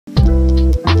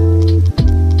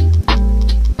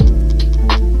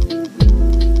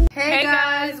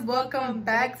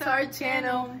our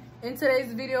channel. In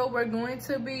today's video, we're going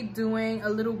to be doing a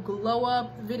little glow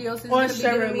up video. So it's going to be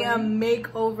giving me a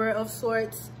makeover of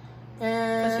sorts.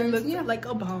 And she looks like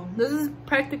a bomb. This is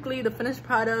practically the finished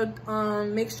product.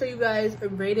 Make sure you guys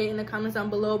rate it in the comments down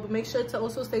below, but make sure to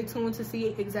also stay tuned to see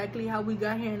exactly how we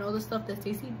got here and all the stuff that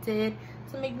Stacy did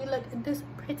to make me look this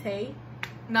pretty.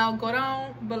 Now go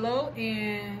down below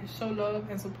and show love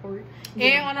and support.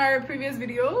 And on our previous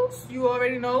videos, you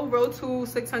already know, road to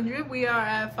 600. We are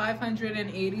at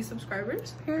 580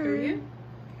 subscribers. Period.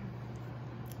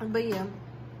 But yeah,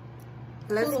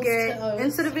 let's get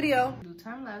into the video. Do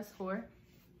time lapse for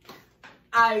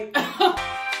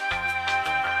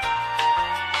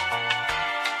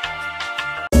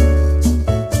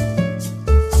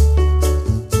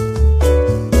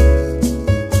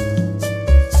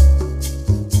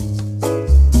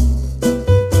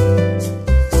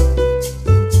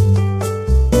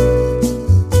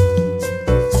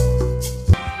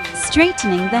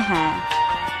straightening the hair.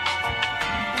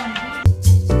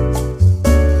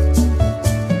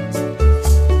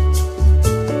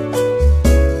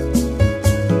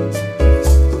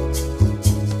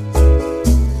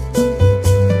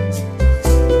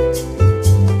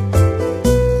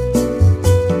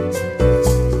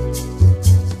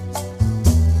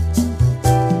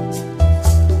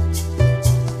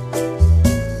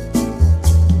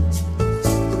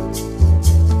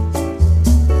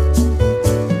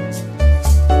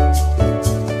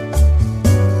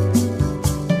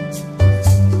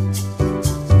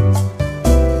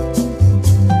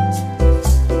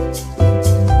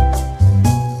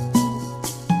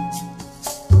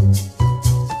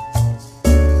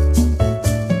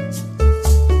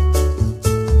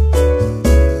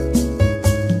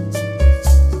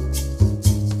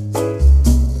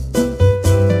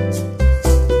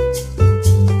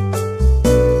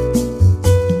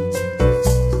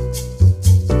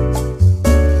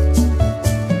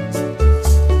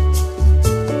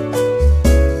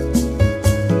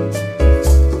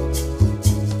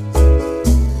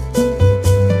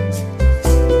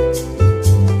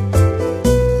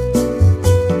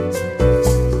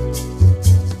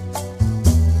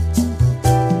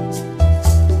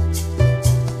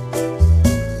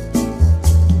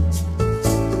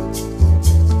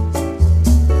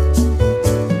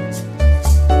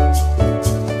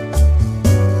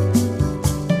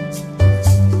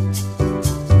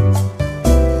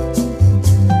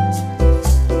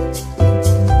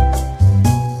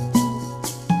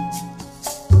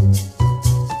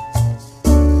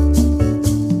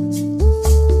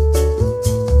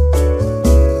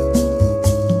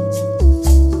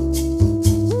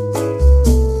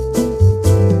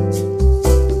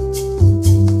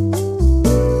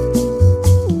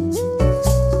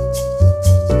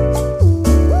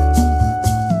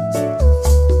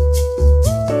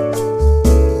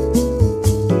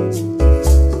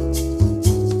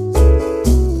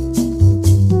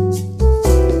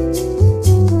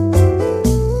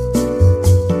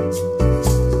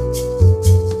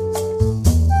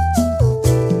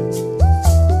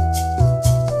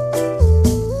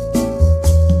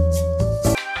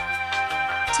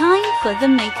 For the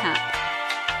makeup.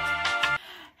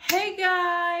 Hey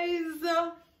guys,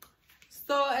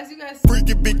 so as you guys saw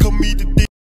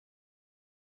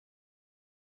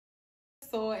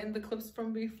in the clips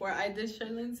from before, I did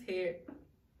Sherlyn's hair.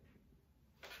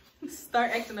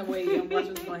 Start acting away and watch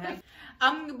what's going to happen.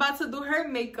 I'm about to do her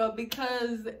makeup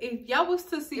because if y'all was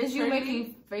to see you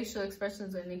making facial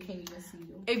expressions and they can't even see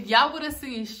you. If y'all would have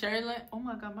seen Sherlyn, oh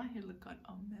my god, my hair look like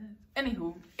a mess.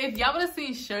 Anywho, if y'all would have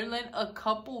seen Sherlyn a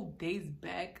couple days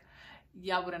back,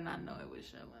 y'all would have not known it was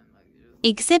Sherlyn. Like,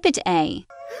 Exhibit A.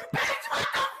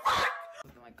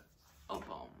 Looking like a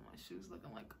bum. She was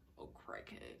looking like a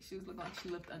crackhead. She was looking like she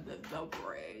lived under the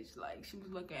bridge. Like she was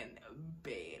looking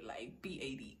bad, like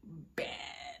B80 bad.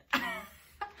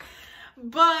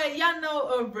 But y'all know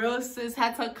a real sis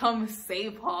had to come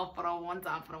save her for the one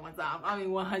time. I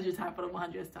mean 100 times for the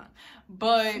 100th time.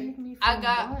 But I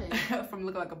got from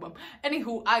looking like a bum.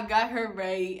 Anywho, I got her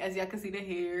right. As y'all can see the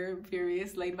hair,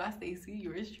 furious, laid by Stacy,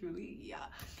 yours truly, yeah.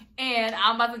 And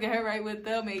I'm about to get her right with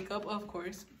the makeup, of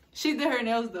course. She did her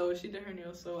nails though. She did her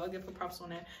nails, so I'll give her props on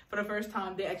that. For the first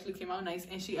time, they actually came out nice,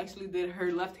 and she actually did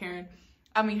her left hand.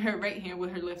 I mean her right hand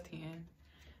with her left hand.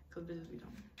 Cause bitches be dumb.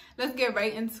 Let's get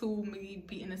right into me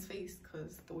beating his face,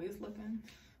 cause the way it's looking.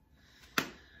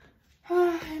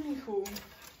 Anywho,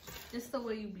 This the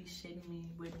way you be shitting me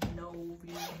with no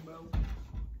reason, bro.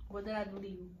 What did I do to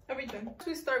you? Everything.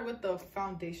 We start with the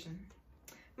foundation.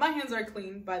 My hands are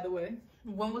clean, by the way.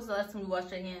 When was the last time you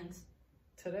washed your hands?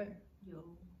 Today. Yo.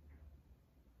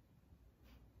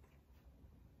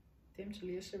 Damn,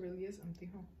 Chili, this shit really is empty,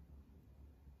 huh?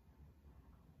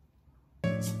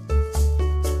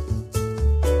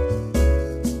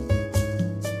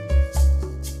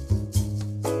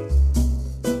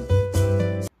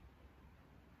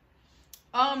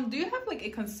 Do you have like a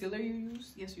concealer you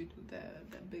use? Yes, you do.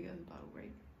 That big ass bottle,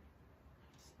 right?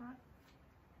 It's not.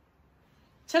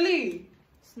 Chili,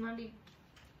 It's not deep.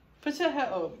 put your head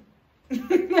up.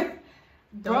 Don't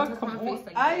Bro, touch come my on. face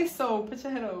like that. ISO, put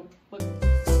your head up. Look.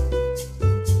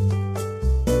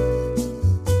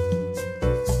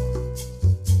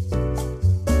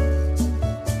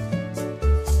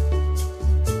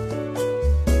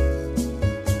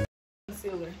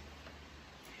 Concealer.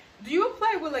 Do you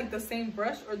apply it with like the same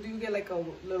brush, or do you get like a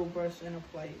little brush and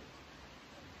apply it?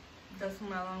 That's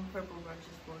what my long purple brush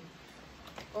is for.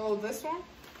 Oh, this one?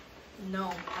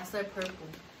 No, I said purple.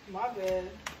 My bad.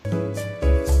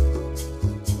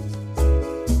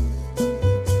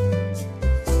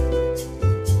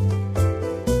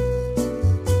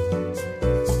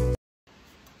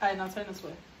 Alright, now turn this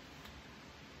way.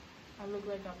 I look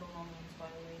like I belong in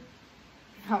Twilight.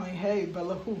 I mean, hey,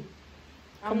 Bella, who?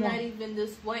 I'm Come not on. even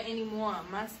this white anymore.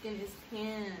 My skin is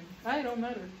tan. It don't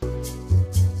matter. I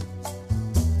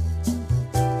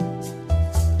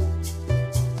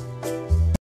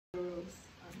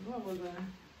knew I wasn't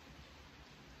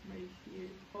right here.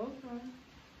 Hold on.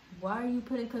 Why are you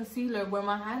putting concealer where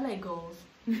my highlight goes?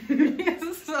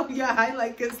 So your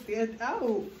highlight can stand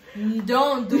out.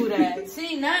 Don't do that.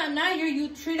 See, now you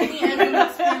treating me as an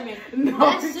experiment. No,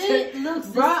 That shit looks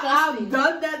bro, disgusting. I've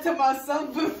done that to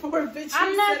myself before, bitch.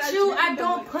 I'm not said you. I treated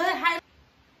don't them put highlight.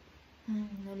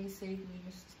 Letty saved me.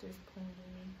 Your sister's playing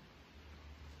with me.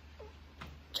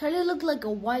 Try to look like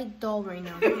a white doll right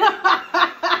now.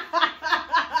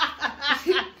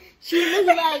 She look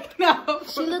like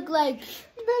she look like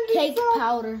cake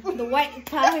powder. The white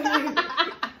powder.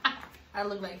 I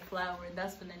look like flour.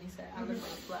 That's what Nanny said. I look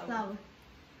like flour.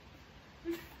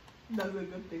 That's a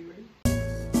good thing, right?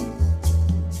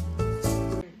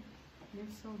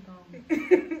 You're so dumb.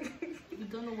 You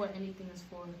don't know what anything is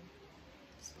for.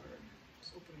 Sorry,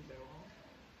 just opening that wall.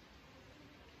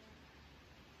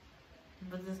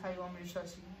 But this is how you want me to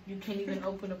trust you. You can't even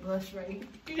open a blush right.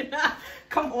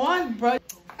 Come on, bro.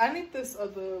 I need this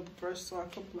other brush so I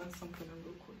can blend something in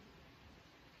real quick.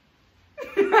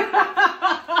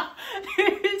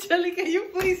 Jelly, can you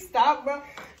please stop, bro?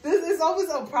 This is always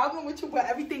a problem with you with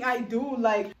everything I do.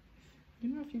 Like, you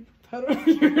know, if you put powder on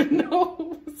your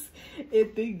nose,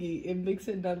 it makes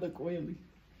it not look oily.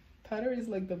 Powder is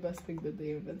like the best thing that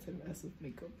they invented as of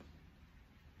makeup.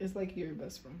 It's like your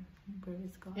best friend.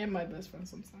 Praise God. And my best friend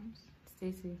sometimes.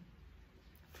 Stacy,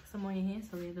 put some on your hands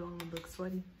so they don't look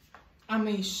sweaty. I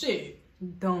mean, shit.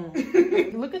 Don't.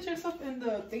 Look at yourself in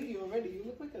the thingy already. You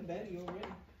look like a baddie already.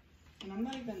 And I'm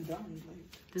not even done.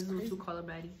 Like, This is what you call a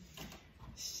baddie.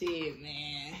 shit,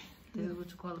 man. This is what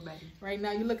you call a baddie. Right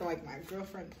now, you're looking like my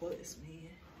girlfriend plus,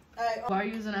 man. Why are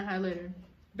you using a highlighter?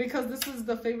 Because this is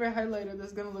the favorite highlighter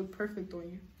that's gonna look perfect on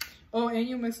you. Oh, and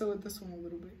you mix it with this one a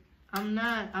little bit. I'm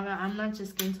not your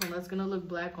skin tone. That's gonna look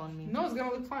black on me. No, it's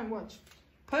gonna look fine. Watch.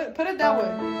 Put it that way.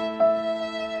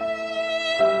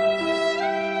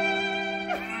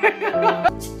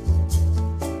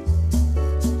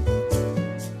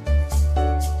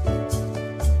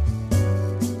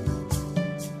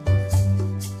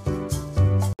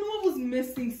 Someone was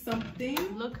missing something.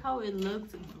 Look how it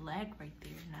looks black right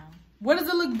there now. What does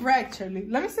it look black, Charlie?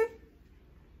 Let me see.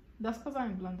 That's because I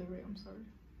ain't blended right. I'm sorry.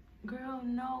 Girl,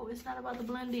 no, it's not about the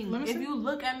blending. Let me If see. you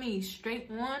look at me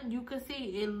straight on, you can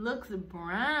see it looks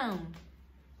brown.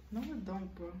 No, it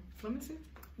don't, bro. Let me see.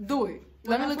 Do it.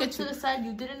 Let me look at to the side.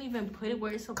 You didn't even put it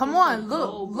where it's supposed to Come on,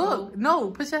 go, look, bro. look.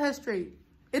 No, put your head straight.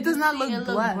 It does not look It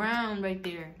black. look brown right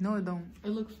there. No, it don't. It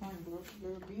looks fine, bro.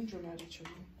 You're being dramatic,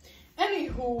 Charlie.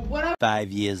 Anywho, whatever.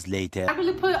 5 years later. I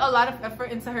really put a lot of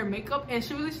effort into her makeup, and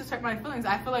she really just hurt my feelings.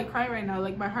 I feel like crying right now.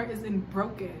 Like, my heart is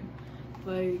broken.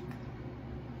 Like,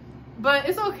 but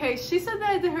it's okay. She said that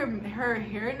I did her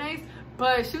hair nice,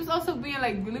 but she was also being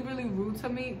like really rude to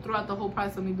me throughout the whole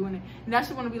process of me doing it. Now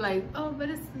she want to be like, oh, but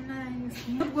it's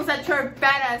nice. Was at your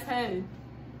fat ass head.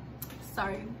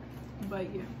 Sorry, but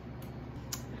yeah.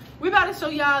 We about to show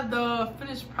y'all the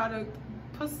finished product.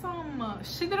 Put some.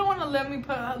 She didn't want to let me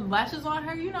put lashes on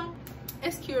her. You know,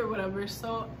 it's cute or whatever.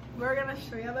 So we're gonna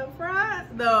show y'all the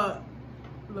front. The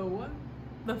what?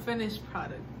 The finished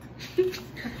product.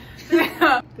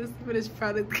 This finished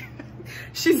product.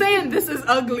 She's saying this is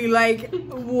ugly. Like,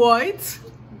 what?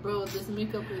 Bro, this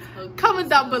makeup is ugly. Comment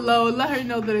down below. Let her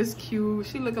know that it's cute.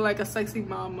 She looking like a sexy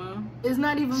mama. It's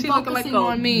not even She looking like focusing a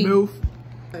on me. MILF.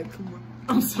 Like, come on.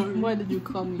 I'm sorry. Why did you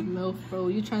call me MILF, bro?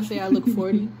 You trying to say I look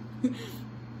 40?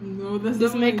 No, that's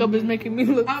this not makeup is making me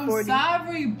look 40. I'm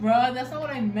sorry, bro. That's not what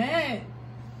I meant.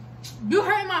 You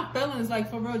hurt my feelings, like,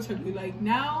 for real, truly. Like,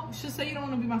 now, just say you don't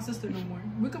want to be my sister no more.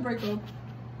 We could break up.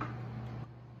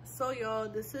 So, y'all,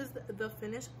 this is the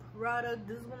finished product.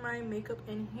 This is what my makeup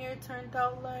and hair turned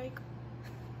out like.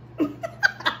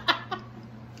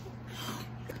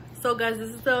 So, guys, this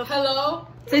is the... Hello?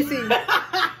 Stacy.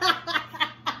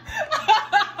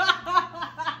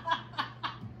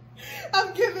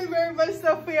 I'm giving very much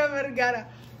Sophia Vergara.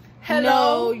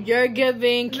 Hello, you're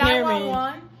giving Karen.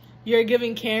 911. You're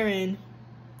giving Karen.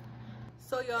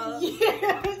 So, y'all.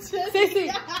 Yeah, Stacy,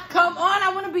 come on.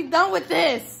 I want to be done with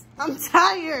this. I'm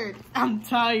tired. I'm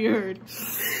tired.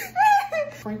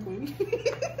 Franklin.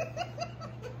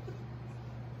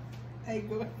 Hey,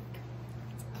 go.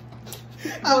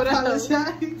 I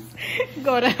apologize.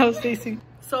 Go to house, Stacy.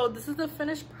 So this is the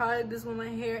finished product. This is what my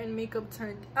hair and makeup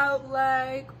turned out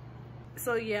like.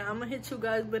 So yeah, I'm gonna hit you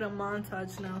guys with a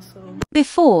montage now. So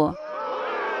Before.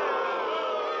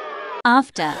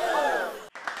 After.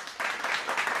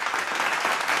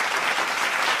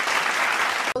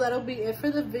 that'll be it for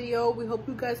the video. We hope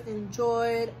you guys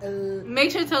enjoyed.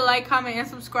 Make sure to like, comment, and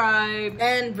subscribe.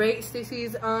 And rate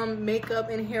Stacy's makeup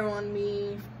and hair on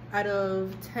me out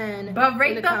of 10. But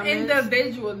rate them comments.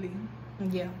 individually.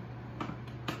 Yeah.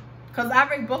 Because I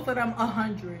rate both of them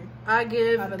 100. I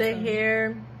give Out of the 10.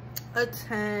 hair a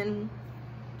 10.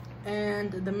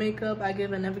 And the makeup, I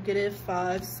give a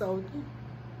 -5. So,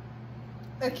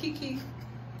 A Kiki.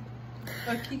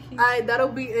 A Kiki. alright, that'll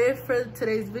be it for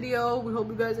today's video. We hope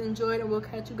you guys enjoyed, and we'll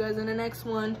catch you guys in the next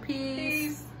one.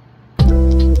 Peace.